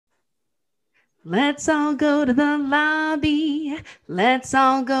Let's all go to the lobby. Let's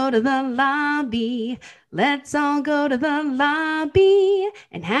all go to the lobby. Let's all go to the lobby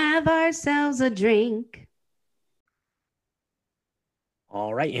and have ourselves a drink.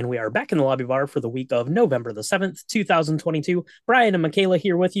 All right, and we are back in the lobby bar for the week of November the 7th, 2022. Brian and Michaela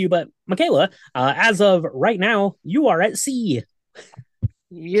here with you. But Michaela, as of right now, you are at sea.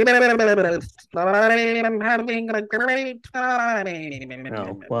 I'm having a great Oh,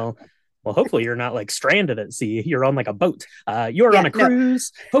 time. well, hopefully you're not like stranded at sea. You're on like a boat. You're on Yeah, a no,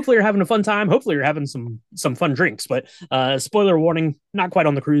 cruise. Hopefully you're having a fun time. Hopefully you're having some fun drinks. But spoiler warning, not quite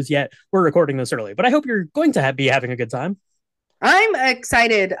on the cruise yet. We're recording this early, but I hope you're going to be having a good time. I'm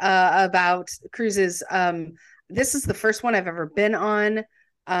excited about cruises. This is the first one I've ever been on.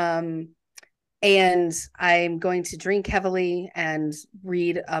 Um, and I'm going to drink heavily and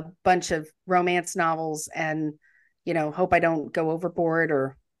read a bunch of romance novels and, hope I don't go overboard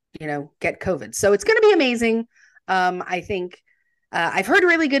or, get COVID. So it's going to be amazing. I think I've heard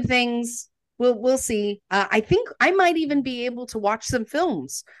really good things. We'll see. I think I might even be able to watch some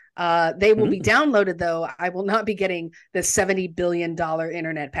films. They will be Mm. downloaded though. I will not be getting the $70 billion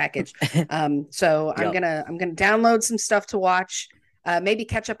internet package. So I'm Yep. gonna I'm gonna download some stuff to watch. Maybe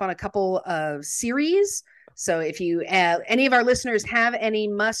catch up on a couple of series. So if you any of our listeners have any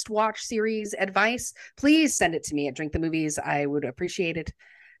must watch series advice, please send it to me at Drink the Movies. I would appreciate it.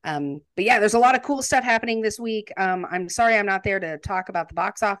 But yeah, there's a lot of cool stuff happening this week. I'm sorry I'm not there to talk about the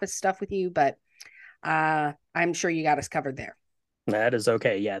box office stuff with you, but I'm sure you got us covered there. That is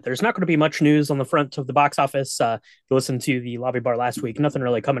okay. Yeah, there's not going to be much news on the front of the box office. If you listen to the lobby bar last week, nothing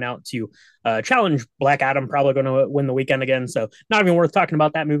really coming out to challenge Black Adam. Probably going to win the weekend again, so not even worth talking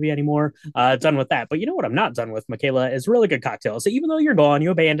about that movie anymore. Done with that. But you know what? I'm not done with, Michaela, is really good cocktail. So even though you're gone, you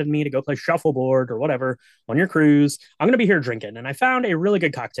abandoned me to go play shuffleboard or whatever on your cruise. I'm going to be here drinking, and I found a really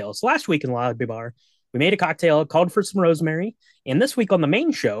good cocktail. So last week in the lobby bar, we made a cocktail called for some rosemary. And this week on the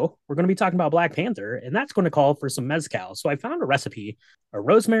main show, we're going to be talking about Black Panther, and that's going to call for some mezcal. So I found a recipe, a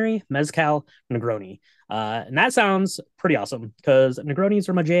rosemary, mezcal, Negroni. And that sounds pretty awesome because Negronis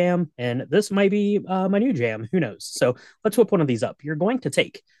are my jam, and this might be my new jam. Who knows? So let's whip one of these up. You're going to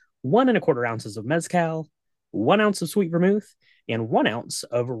take 1.25 ounces of mezcal, 1 ounce of sweet vermouth, and 1 ounce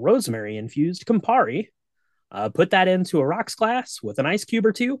of rosemary infused Campari. Put that into a rocks glass with an ice cube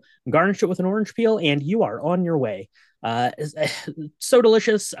or two, garnish it with an orange peel, and you are on your way. So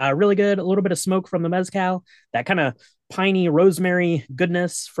delicious, really good. A little bit of smoke from the mezcal, that kind of piney rosemary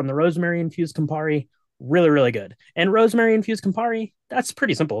goodness from the rosemary infused Campari. Really, really good. And rosemary infused Campari, that's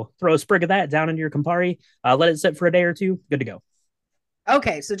pretty simple. Throw a sprig of that down into your Campari, let it sit for a day or two. Good to go.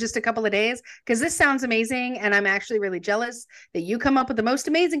 Okay, so just a couple of days because this sounds amazing, and I'm actually really jealous that you come up with the most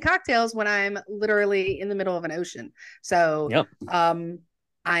amazing cocktails when I'm literally in the middle of an ocean. So, Yep.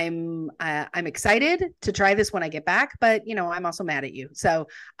 I'm excited to try this when I get back, but I'm also mad at you. So,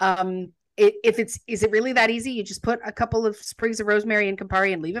 if it's is it really that easy? You just put a couple of sprigs of rosemary in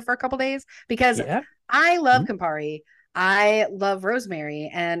Campari and leave it for a couple days because Yeah. I love Mm-hmm. Campari. I love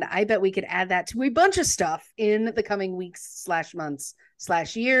rosemary, and I bet we could add that to a bunch of stuff in the coming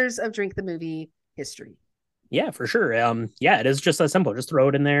weeks/months/years of Drink the Movie history. Yeah, for sure. Yeah, it is just that simple. Just throw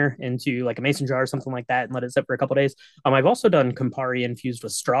it in there into like a mason jar or something like that and let it sit for a couple days. I've also done Campari infused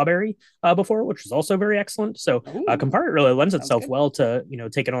with strawberry before, which is also very excellent. So Ooh, Campari really lends sounds itself good. well to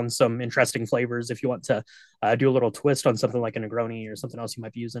taking on some interesting flavors if you want to do a little twist on something like a Negroni or something else you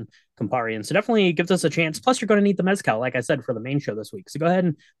might be using Campari. And so definitely gives us a chance. Plus, you're going to need the mezcal, like I said, for the main show this week. So go ahead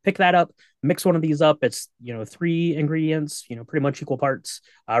and pick that up. Mix one of these up. It's 3 ingredients, pretty much equal parts.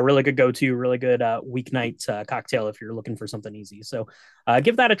 Really good go-to, really good weeknight cocktail if you're looking for something easy. So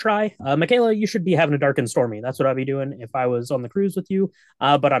give that a try. Michaela, you should be having a dark and stormy. That's what I'd be doing if I was on the cruise with you,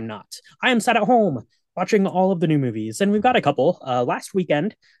 but I'm not. I am sat at home watching all of the new movies, and we've got a couple. Last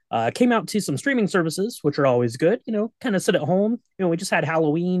weekend came out to some streaming services, which are always good. Kind of sit at home. We just had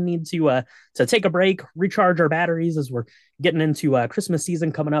Halloween, need to take a break, recharge our batteries as we're getting into Christmas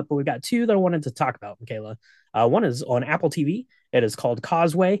season coming up. But we've got two that I wanted to talk about, Michaela. One is on Apple TV. It is called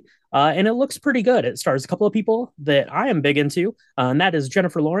Causeway, and it looks pretty good. It stars a couple of people that I am big into, and that is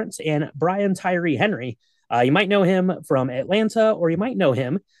Jennifer Lawrence and Brian Tyree Henry. You might know him from Atlanta, or you might know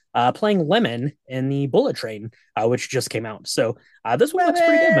him playing Lemon in the Bullet Train, which just came out. So this one looks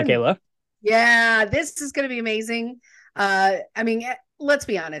pretty good, Lemon. Michaela. Yeah, this is going to be amazing. I mean, let's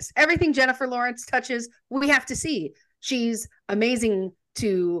be honest. Everything Jennifer Lawrence touches, we have to see. She's amazing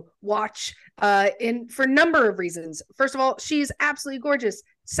to watch in for a number of reasons. First of all, she's absolutely gorgeous.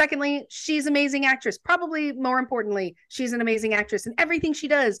 Secondly, she's an amazing actress. Probably more importantly, she's an amazing actress, and everything she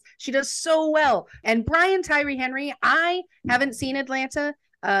does so well. And Brian Tyree Henry, I haven't seen Atlanta.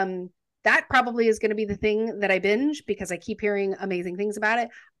 Um, that probably is going to be the thing that I binge because I keep hearing amazing things about it.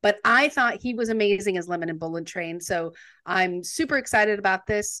 But I thought he was amazing as Lemon and Bullet Train. So I'm super excited about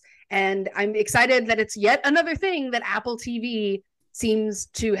this. And I'm excited that it's yet another thing that Apple TV seems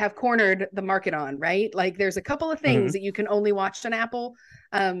to have cornered the market on, right? Like there's a couple of things that you can only watch on Apple.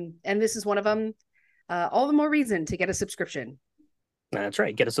 And this is one of them. All the more reason to get a subscription. That's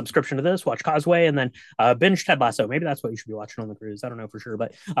right. Get a subscription to this, watch Causeway, and then binge Ted Lasso. Maybe that's what you should be watching on the cruise. I don't know for sure.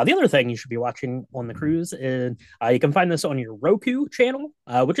 But the other thing you should be watching on the cruise is you can find this on your Roku channel,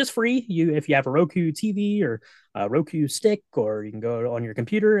 which is free. If you have a Roku TV or a Roku stick, or you can go on your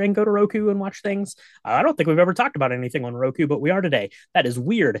computer and go to Roku and watch things. I don't think we've ever talked about anything on Roku, but we are today. That is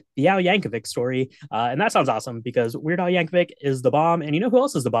Weird, the Al Yankovic story. And that sounds awesome because Weird Al Yankovic is the bomb. And you know who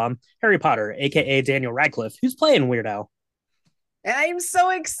else is the bomb? Harry Potter, a.k.a. Daniel Radcliffe, who's playing Weird Al. I'm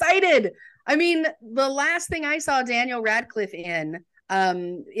so excited. I mean, the last thing I saw Daniel Radcliffe in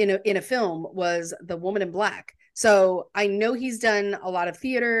a film was The Woman in Black. So I know he's done a lot of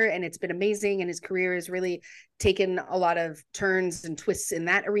theater and it's been amazing. And his career has really taken a lot of turns and twists in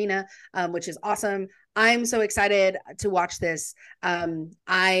that arena, which is awesome. I'm so excited to watch this.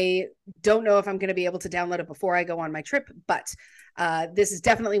 I don't know if I'm going to be able to download it before I go on my trip, but this is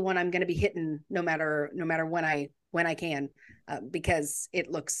definitely one I'm going to be hitting no matter when I can, because it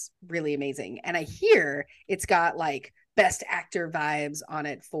looks really amazing. And I hear it's got like best actor vibes on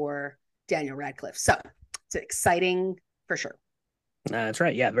it for Daniel Radcliffe. So it's exciting for sure. That's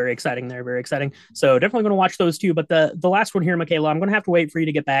right. Yeah, very exciting there. Very exciting. So definitely going to watch those two. But the last one here, Michaela, I'm going to have to wait for you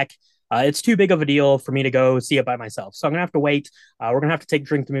to get back. It's too big of a deal for me to go see it by myself. So I'm going to have to wait. We're going to have to take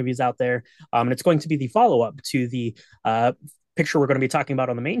Drink the Movies out there. And it's going to be the follow-up to the picture we're going to be talking about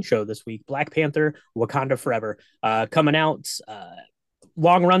on the main show this week, Black Panther, Wakanda Forever, coming out.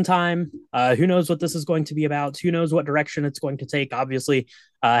 Long runtime. Who knows what this is going to be about? Who knows what direction it's going to take? Obviously,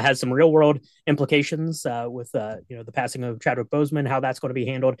 has some real world implications with the passing of Chadwick Boseman, how that's going to be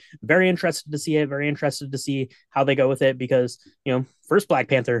handled. Very interested to see it. Very interested to see how they go with it because first Black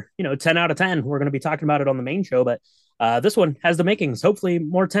Panther, 10 out of 10. We're going to be talking about it on the main show, but this one has the makings. Hopefully,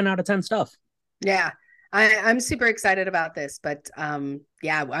 more 10 out of 10 stuff. Yeah. I'm super excited about this, but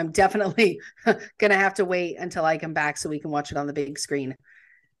yeah, I'm definitely gonna have to wait until I come back so we can watch it on the big screen.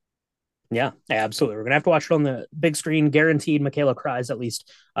 Yeah, absolutely. We're gonna have to watch it on the big screen. Guaranteed. Michaela cries at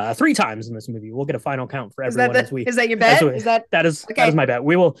least 3 times in this movie. We'll get a final count for everyone. Is that your bet? That is my bet.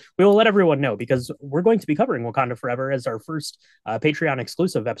 We will let everyone know because we're going to be covering Wakanda Forever as our first Patreon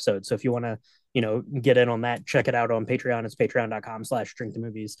exclusive episode. So if you want to get in on that, check it out on Patreon. It's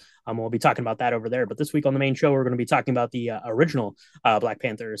patreon.com/drinkthemovies. We'll be talking about that over there. But this week on the main show, we're going to be talking about the original Black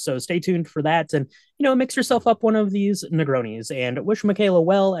Panther. So stay tuned for that, and mix yourself up one of these Negronis and wish Michaela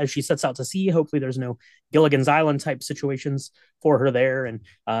well as she sets out to sea. Hopefully, there's no Gilligan's Island type situations for her there, and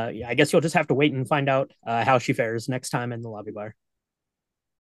I guess you'll just have to wait and find out how she fares next time in the lobby bar.